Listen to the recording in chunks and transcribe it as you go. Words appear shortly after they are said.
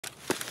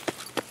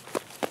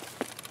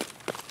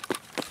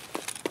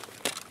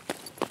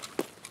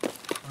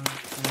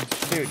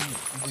Dude,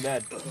 I'm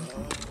dead.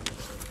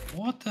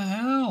 What the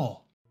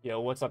hell?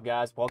 Yo, what's up,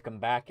 guys? Welcome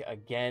back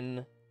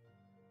again.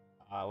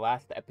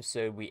 Last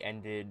episode we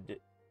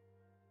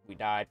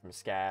died from a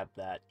scab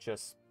that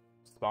just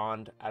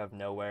spawned out of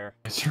nowhere.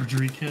 My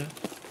surgery kit?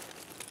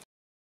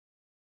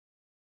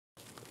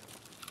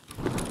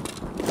 I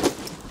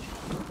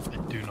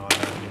do not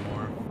have any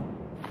more.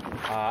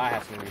 I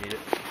have some to read it.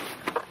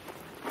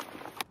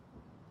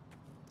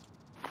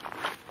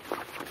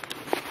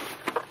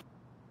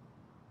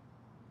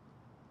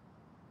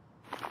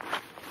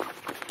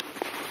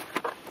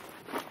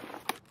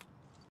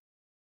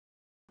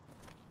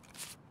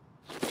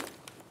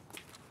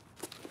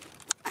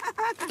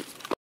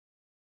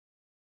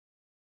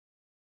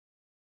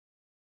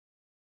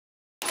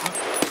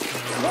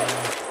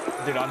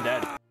 Dude, I'm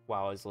dead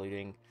while I was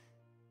looting.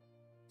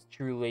 It's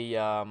truly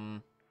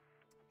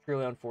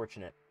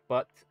unfortunate.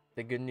 But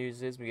the good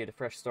news is we get a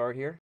fresh start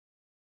here.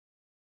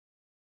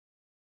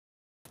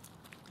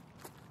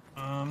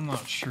 I'm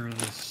not sure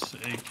this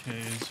AK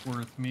is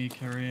worth me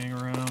carrying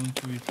around,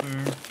 to be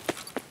fair.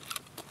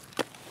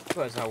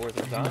 Well, it's not worth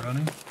the Are time. you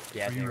running?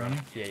 Yeah, Are you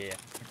running? Yeah.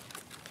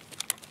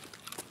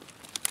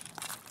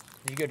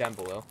 Did you go down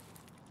below?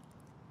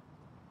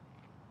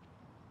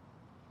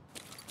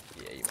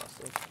 Yeah, you must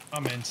have.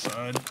 I'm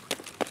inside.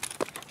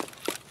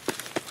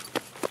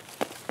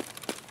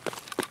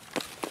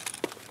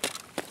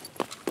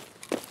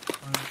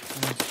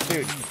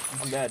 Dude,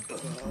 I'm dead.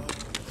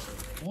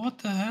 What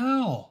the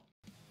hell?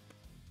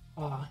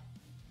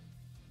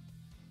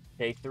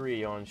 Day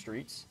 3 on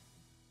streets.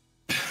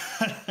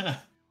 Damn,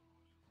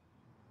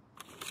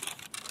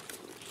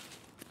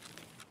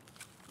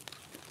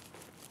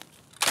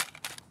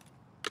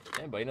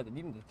 buddy, you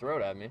didn't throw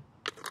it at me.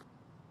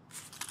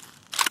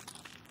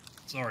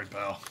 Sorry,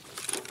 pal.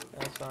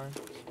 That's fine.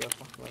 Go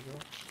fuck like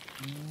that.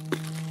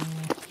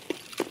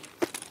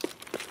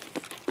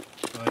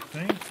 I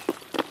think.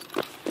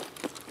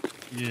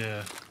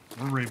 Yeah,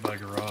 we're right by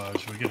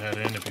garage. We could head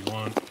in if you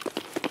want.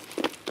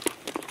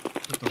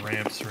 Put the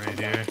ramps right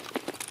here.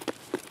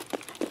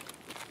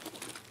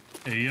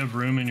 Hey, you have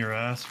room in your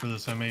ass for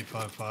this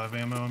M855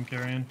 ammo I'm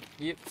carrying?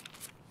 Yep.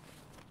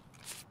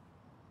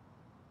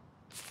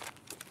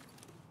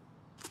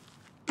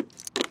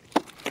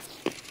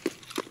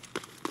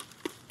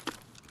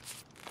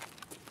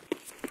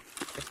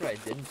 That's what I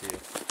didn't do.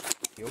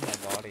 Heal my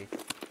body.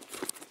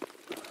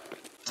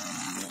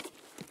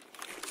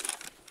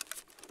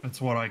 That's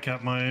what I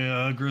kept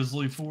my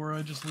grizzly for.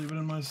 I just leave it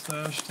in my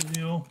stash to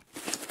heal.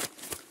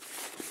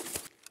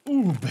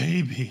 Ooh,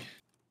 baby.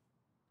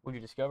 What you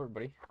discovered,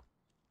 buddy?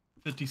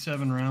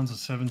 57 rounds of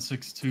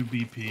 7.62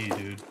 BP,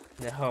 dude.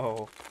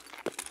 No.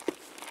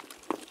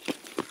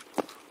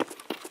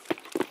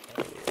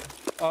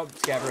 Oh,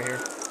 scab right here.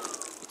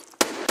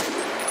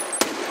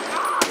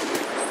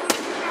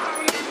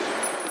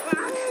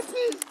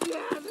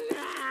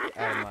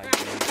 Out of my game.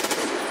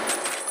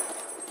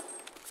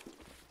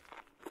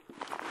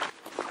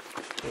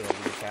 There's a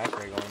new attack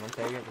rig on. I'm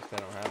taking it because I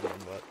don't have one,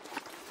 but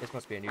this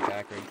must be a new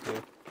attack rig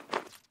too.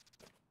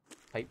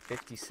 Type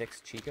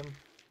 56 Cheekum.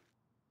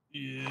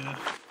 Yeah.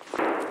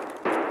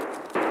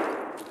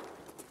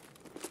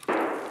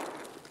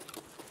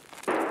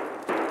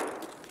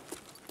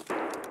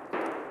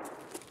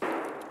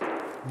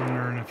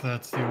 Wondering if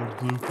that's the old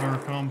blue car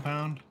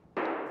compound.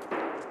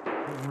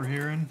 What we're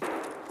hearing.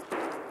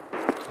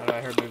 What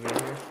I heard moving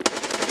in here.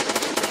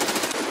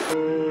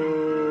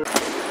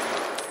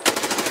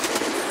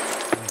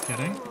 Are you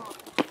kidding?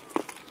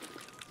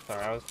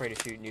 Sorry, I was afraid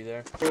of shooting you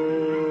there.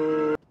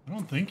 I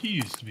don't think he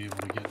used to be able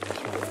to get this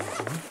one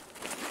before.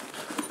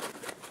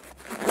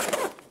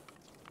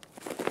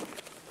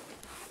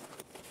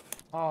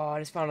 Oh, I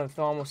just found a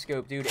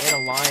thermoscope, dude, and a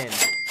lion.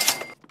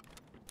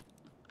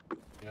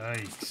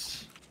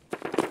 Yikes.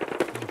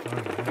 Where'd you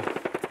find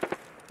that?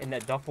 In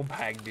that duffel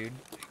bag, dude.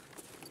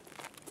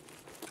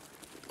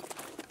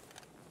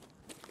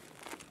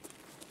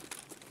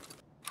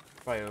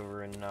 Probably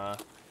over in,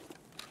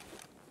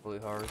 Blue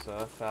Har's,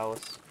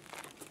 Phallus.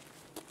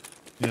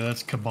 Yeah,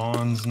 that's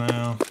Caban's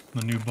now,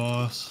 the new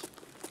boss.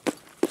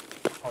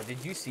 Oh,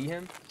 did you see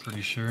him?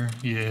 Pretty sure.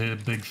 Yeah,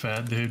 big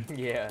fat dude.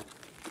 Yeah.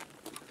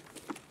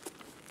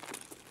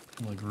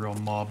 Like real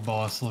mob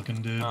boss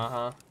looking dude.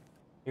 Uh-huh.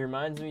 He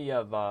reminds me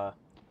of,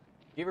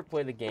 you ever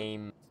play the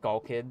game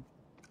Skull Kid?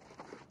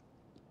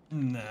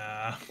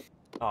 Nah.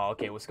 Oh,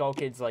 okay, well, Skull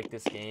Kid's like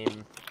this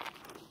game.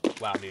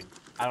 Wow, dude.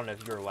 I don't know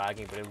if you were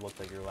lagging, but it looked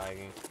like you were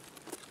lagging.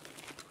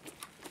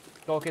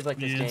 Skull Kid's like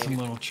this Yeah, it's a game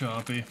little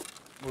choppy.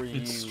 where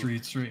It's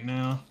streets right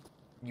now.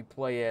 you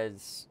play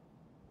as...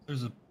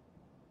 There's a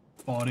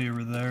body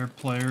over there.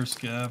 Player,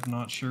 scav,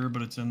 not sure,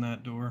 but it's in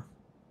that door.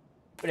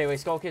 But anyway,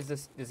 Skull Kid's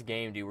this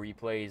game, dude, where you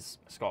play as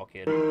Skull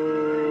Kid.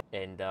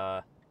 And,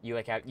 you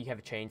have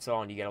a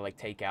chainsaw and you gotta, like,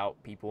 take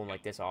out people in,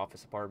 like, this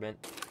office apartment.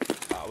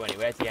 Well,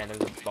 anyway, at the end,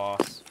 there's a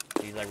boss.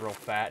 He's, like, real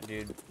fat,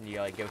 dude, and you,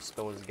 like, go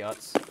spill his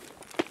guts.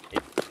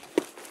 It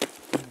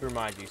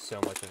reminds you so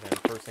much of him.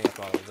 First thing I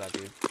thought was that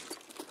dude.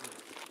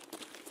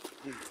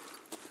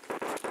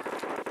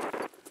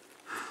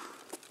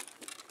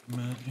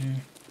 Cement here.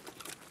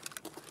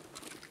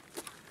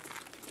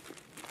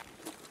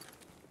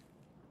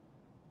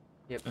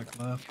 Yep. Back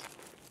left.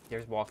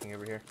 There's walking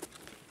over here.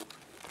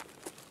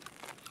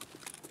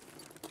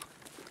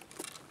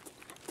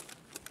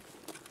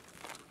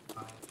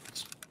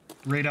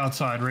 Right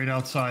outside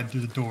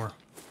through the door.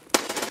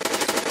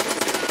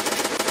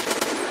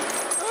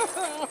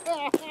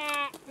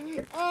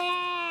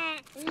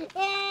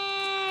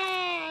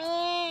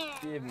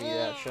 Give me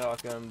that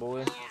shotgun,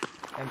 boy.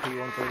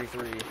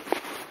 MP133.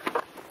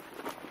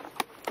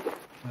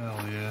 Hell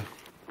yeah.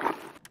 I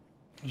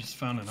just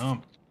found an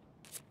ump.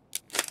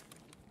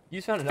 You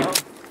just found it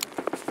out?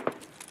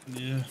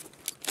 Yeah.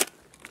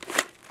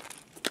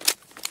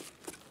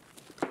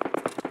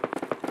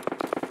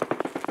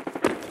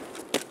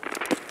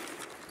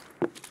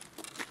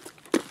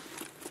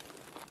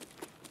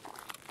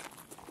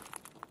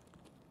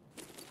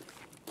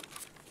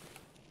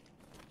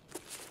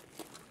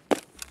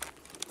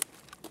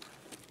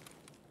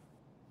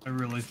 I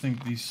really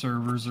think these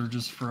servers are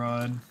just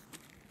fried.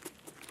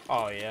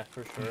 Oh yeah,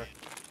 for sure.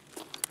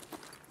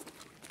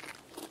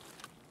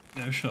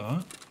 No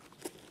shot.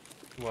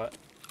 What?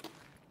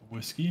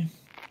 Whiskey?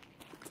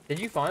 Did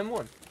you find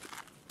one?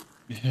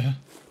 Yeah.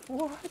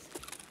 What?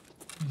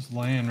 There's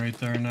laying right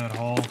there in that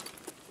hall.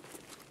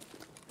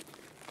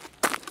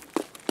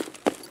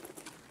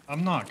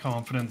 I'm not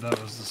confident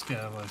that was the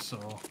scav I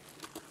saw.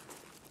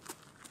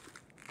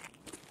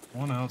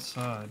 One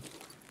outside.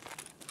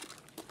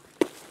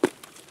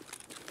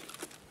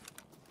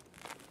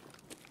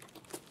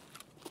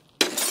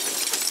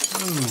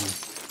 Ooh.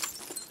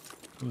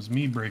 It was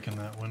me breaking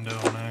that window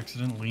on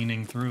accident,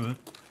 leaning through it.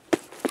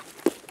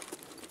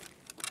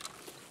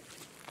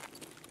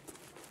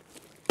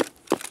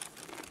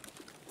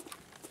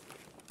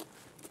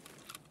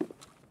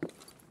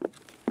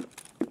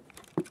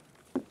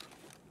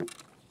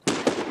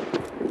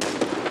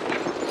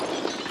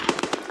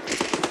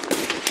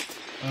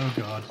 Oh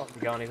god. Oh, the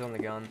gun, he's on the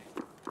gun.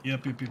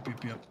 Yep.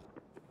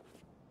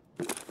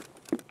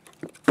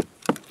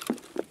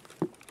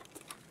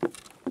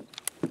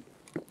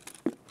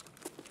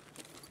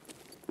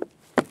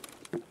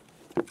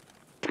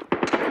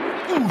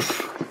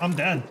 Oof! I'm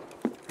dead.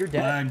 You're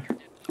dead.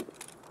 Lag.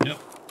 Yep.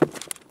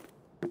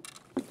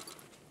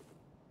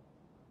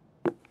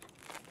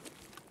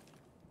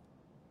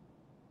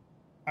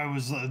 I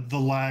was the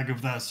lag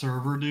of that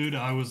server, dude.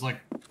 I was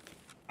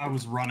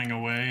running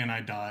away and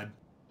I died.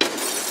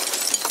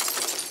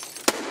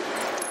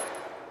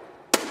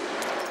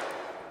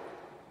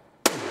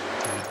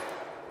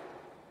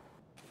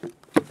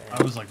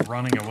 I was like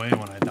running away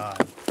when I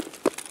died.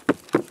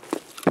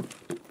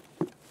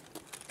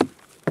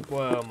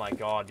 Whoa, my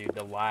god, dude,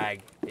 the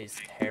lag is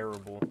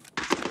terrible.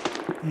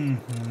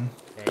 Mm-hmm.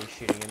 Yeah, he's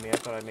shooting at me. I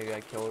thought maybe I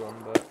killed him,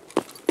 but...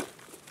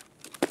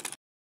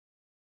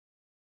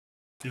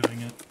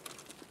 Doing it.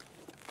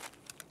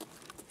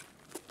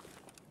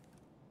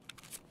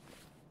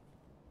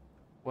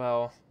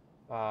 Well,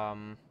 I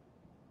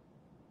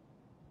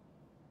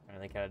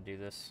think how to do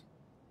this.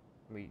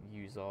 We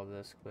use all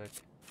this quick.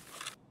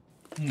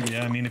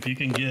 Yeah, I mean, if you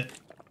can get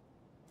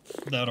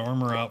that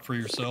armor out for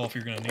yourself,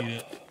 you're gonna need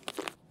it.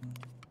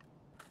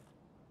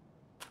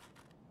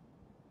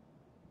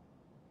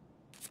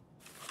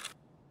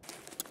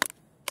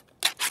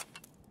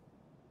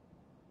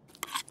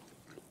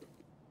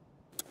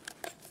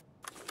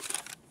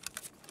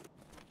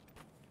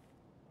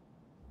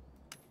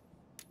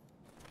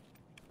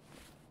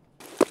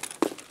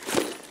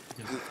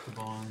 Get the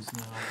bombs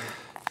now.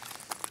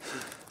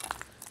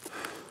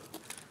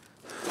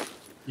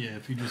 Yeah,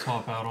 if you just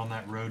hop out on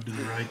that road to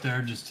the right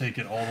there, just take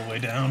it all the way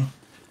down.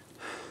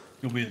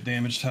 You'll be at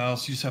Damaged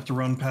House. You just have to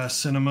run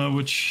past Cinema,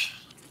 which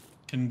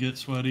can get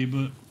sweaty,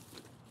 but...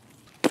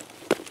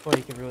 Well,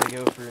 you can really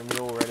go for a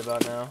mule right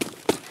about now.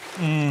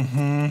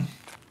 Mm-hmm.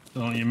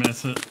 Don't you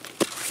miss it.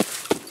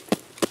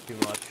 Too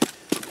much.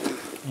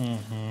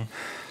 Mm-hmm.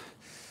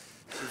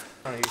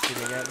 I don't know who's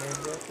shooting at me,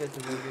 but this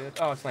is really good.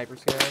 Oh, sniper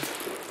scav.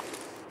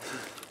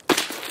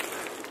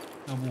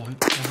 Double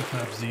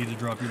tap Z to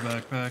drop your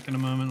backpack in a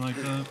moment like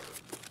that.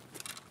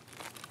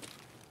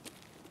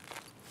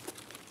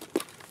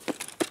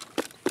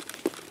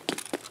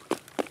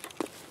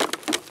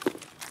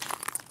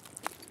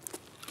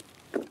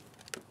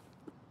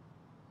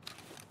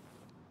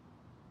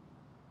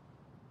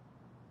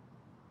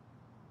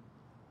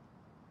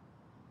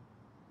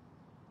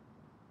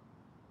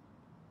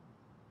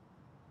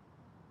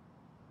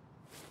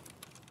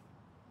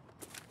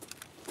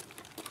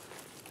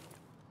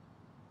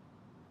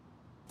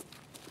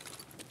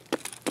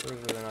 They're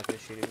really not gonna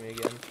shoot at me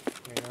again.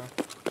 You know?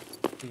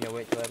 You gonna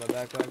wait till I have my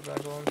backpack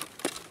back on?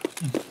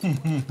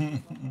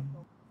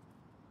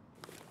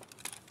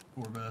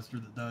 Poor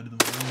bastard that died in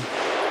the room.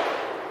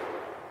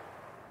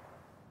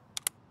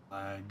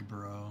 Lag,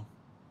 bro.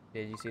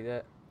 Did you see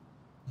that?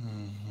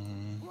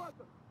 Mm-hmm.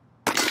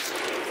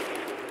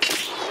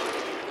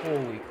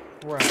 Holy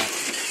crap.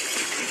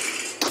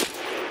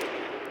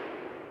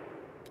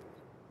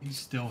 He's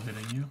still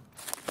hitting you.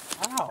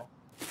 Ow!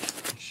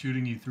 He's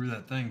shooting you through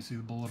that thing. See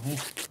the bullet hole?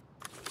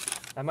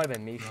 That might have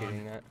been me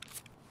shooting that.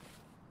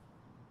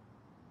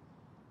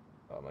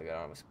 Oh my god, I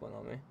don't have a splint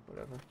on me.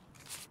 Whatever.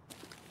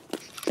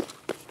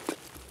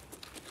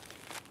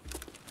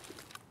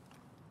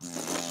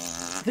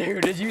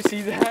 Dude, did you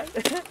see that?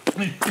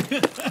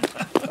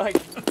 Like,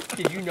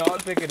 did you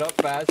not pick it up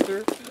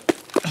faster?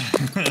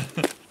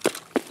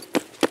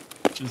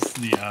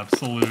 Just the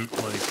absolute,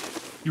 like,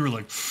 you were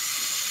like,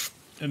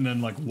 and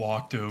then like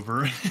walked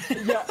over.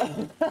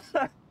 Yeah.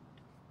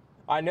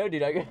 I know,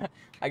 dude.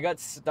 I got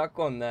stuck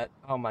on that.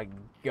 Oh my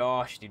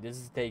gosh, dude. This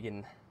is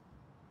taking.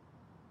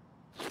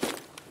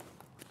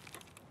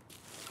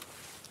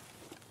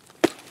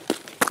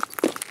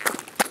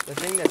 The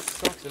thing that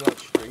sucks about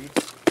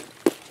streets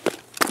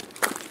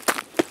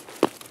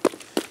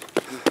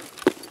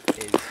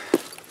is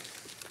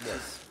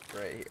this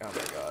right here. Oh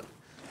my god.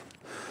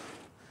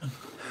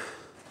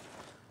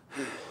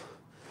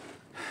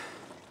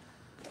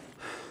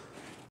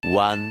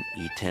 One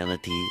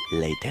eternity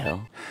later.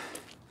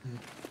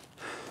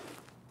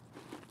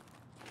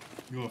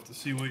 You'll have to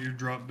see what your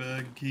drop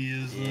bag key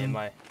is. Yeah, then.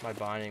 my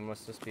binding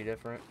must just be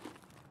different.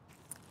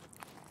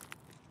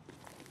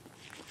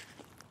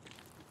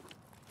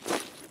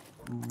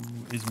 Ooh,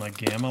 is my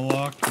gamma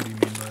locked? What do you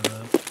mean by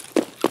that?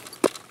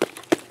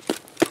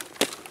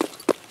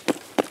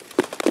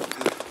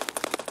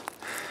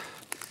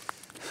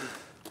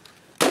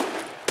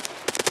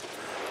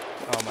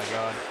 Oh my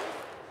god.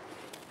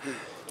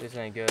 This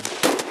ain't good.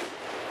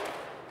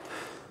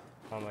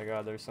 Oh my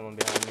god, there's someone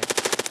behind me.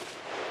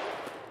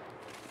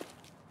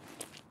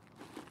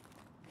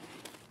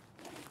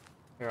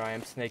 Here I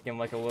am snaking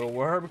like a little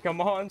worm. Come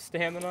on,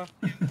 stamina.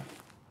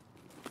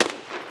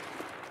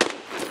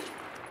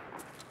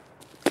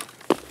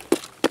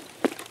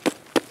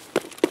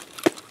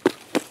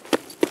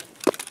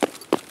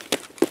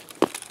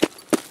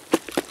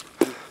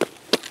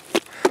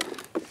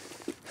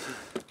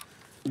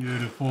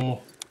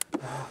 Beautiful.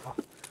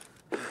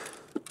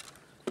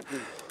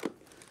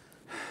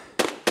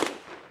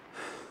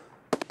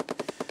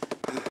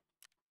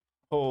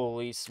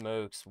 Holy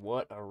smokes,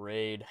 what a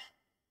raid.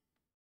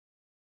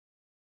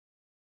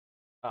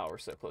 Oh, we're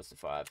so close to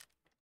 5.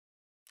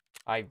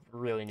 I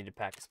really need to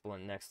pack a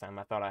splint next time.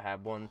 I thought I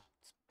had one.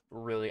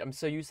 Really, I'm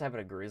so used to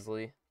having a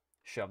grizzly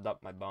shoved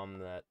up my bum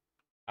that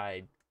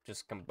I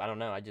just, I don't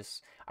know,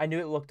 I knew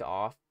it looked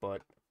off,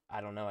 but I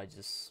don't know,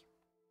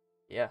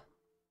 yeah.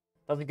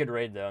 That was a good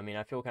raid, though. I mean,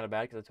 I feel kind of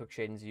bad because I took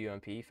Shaden's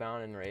UMP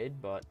found in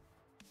raid, but,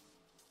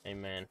 hey,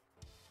 man.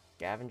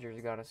 Scavengers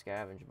gotta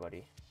scavenge,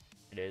 buddy.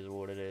 It is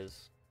what it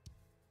is.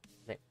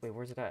 Wait,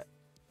 where's it at?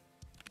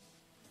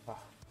 Oh,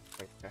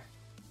 right there.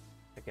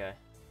 Okay.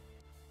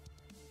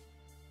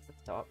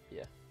 Top,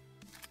 yeah.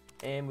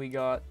 And we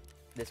got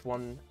this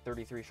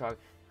 133 shot.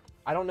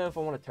 I don't know if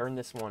I want to turn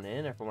this one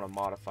in or if I want to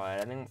modify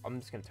it. I think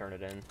I'm just going to turn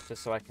it in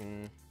just so I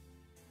can...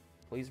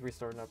 Please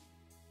restart it up.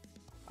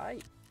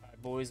 Alright,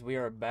 boys, we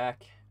are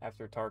back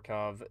after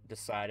Tarkov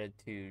decided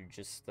to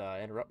just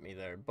interrupt me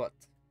there. But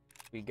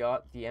we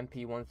got the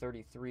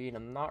MP133 and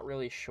I'm not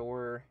really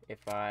sure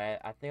if I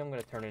think I'm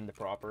going to turn it into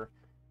proper.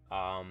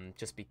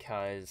 Just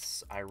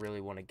because I really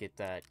want to get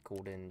that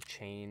golden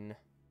chain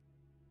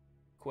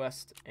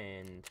quest,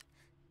 and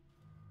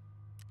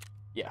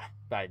yeah,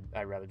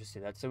 I'd rather just do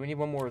that. So we need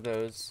one more of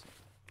those.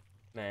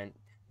 Man,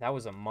 that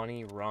was a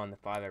money run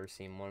if I've ever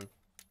seen one.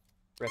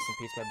 Rest in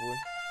peace, my boy.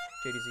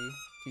 JDZ,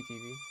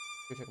 TTV.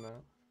 Go check him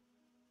out.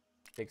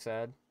 Big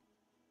sad.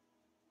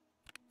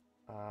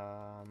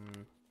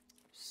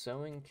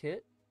 Sewing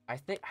kit. I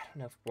don't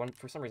know,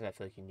 for some reason I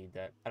feel like you need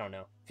that. I don't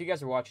know. If you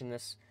guys are watching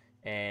this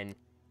and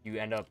you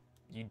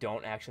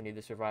don't actually need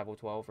the survival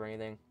 12 or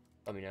anything,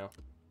 let me know.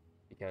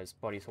 Because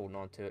Buddy's holding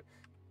on to it.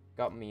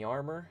 Got me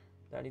armor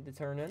that I need to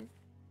turn in.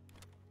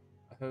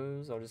 A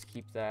hose, I'll just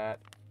keep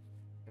that.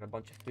 Got a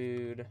bunch of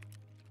food.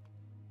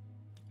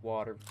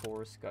 Water, of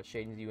course. Got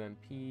Shaden's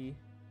UMP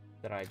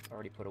that I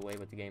already put away,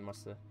 but the game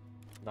must have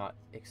not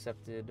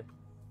accepted.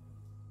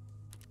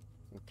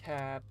 Some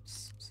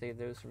caps. Save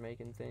those for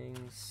making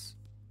things.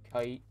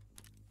 Kite.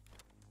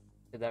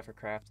 Did that for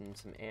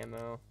crafting some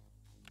ammo.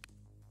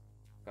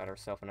 Got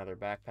ourselves another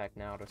backpack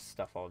now to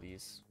stuff all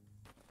these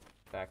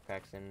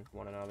backpacks in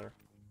one another.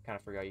 Kind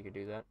of forgot you could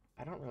do that.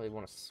 I don't really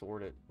want to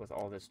sort it with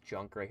all this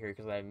junk right here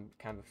because I'm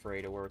kind of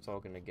afraid of where it's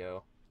all going to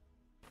go.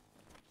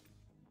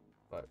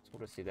 But we'll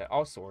just see that.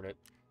 I'll sort it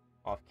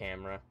off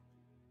camera.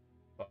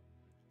 But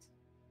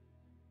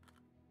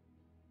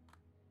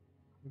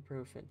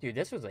dude,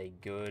 this was a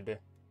good,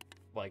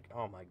 like,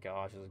 oh my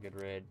gosh, this was a good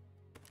raid.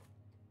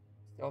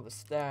 All the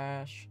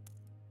stash.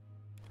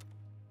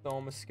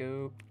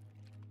 Thermoscope.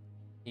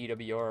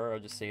 EWR, I'll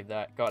just save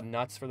that. Got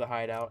nuts for the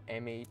hideout.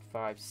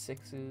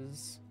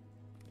 M856s.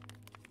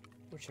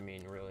 Which, I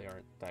mean, really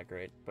aren't that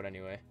great. But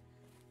anyway.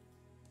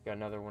 Got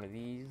another one of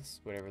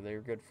these. Whatever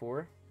they're good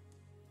for.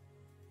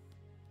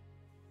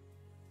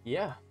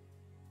 Yeah.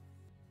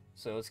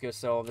 So let's go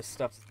sell all this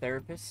stuff to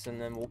therapists, and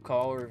then we'll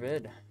call her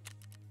vid.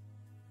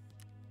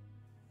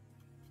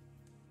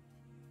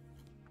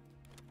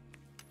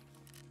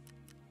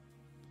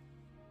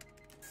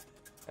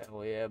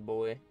 Hell yeah,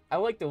 boy. I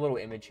like the little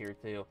image here,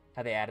 too.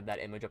 How they added that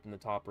image up in the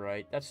top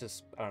right. That's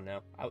just, I don't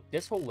know.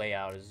 This whole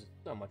layout is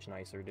so much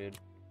nicer, dude.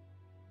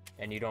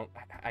 And you don't,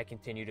 I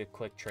continue to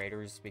click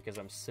traders because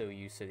I'm so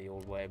used to the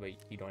old way, but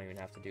you don't even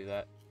have to do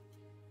that.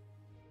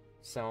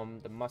 Sell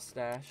him the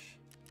mustache.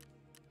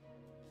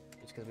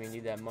 Just because we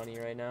need that money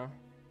right now.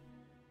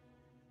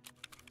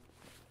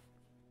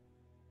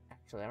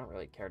 Actually, I don't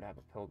really care to have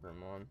a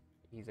pilgrim on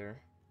either.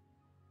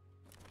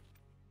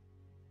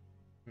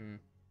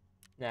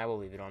 Nah, we'll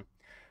leave it on.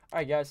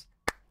 Alright, guys.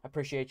 I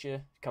appreciate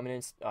you coming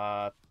in,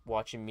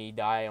 watching me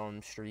die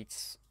on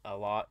streets a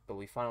lot. But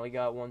we finally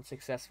got one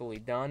successfully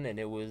done, and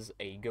it was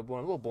a good one.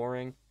 A little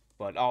boring,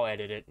 but I'll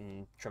edit it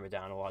and trim it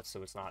down a lot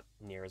so it's not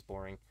near as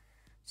boring.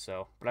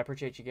 So, but I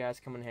appreciate you guys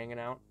coming and hanging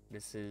out.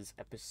 This is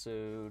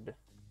episode...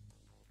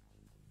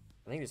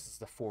 I think this is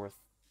the 4th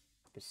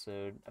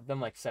episode. I've done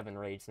like 7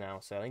 raids now,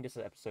 so I think this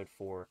is episode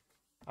 4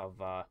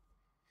 of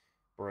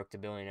Broke to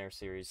Billionaire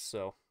series.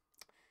 So,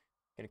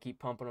 gonna keep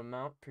pumping them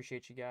out.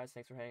 Appreciate you guys.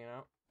 Thanks for hanging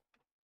out.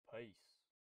 Peace.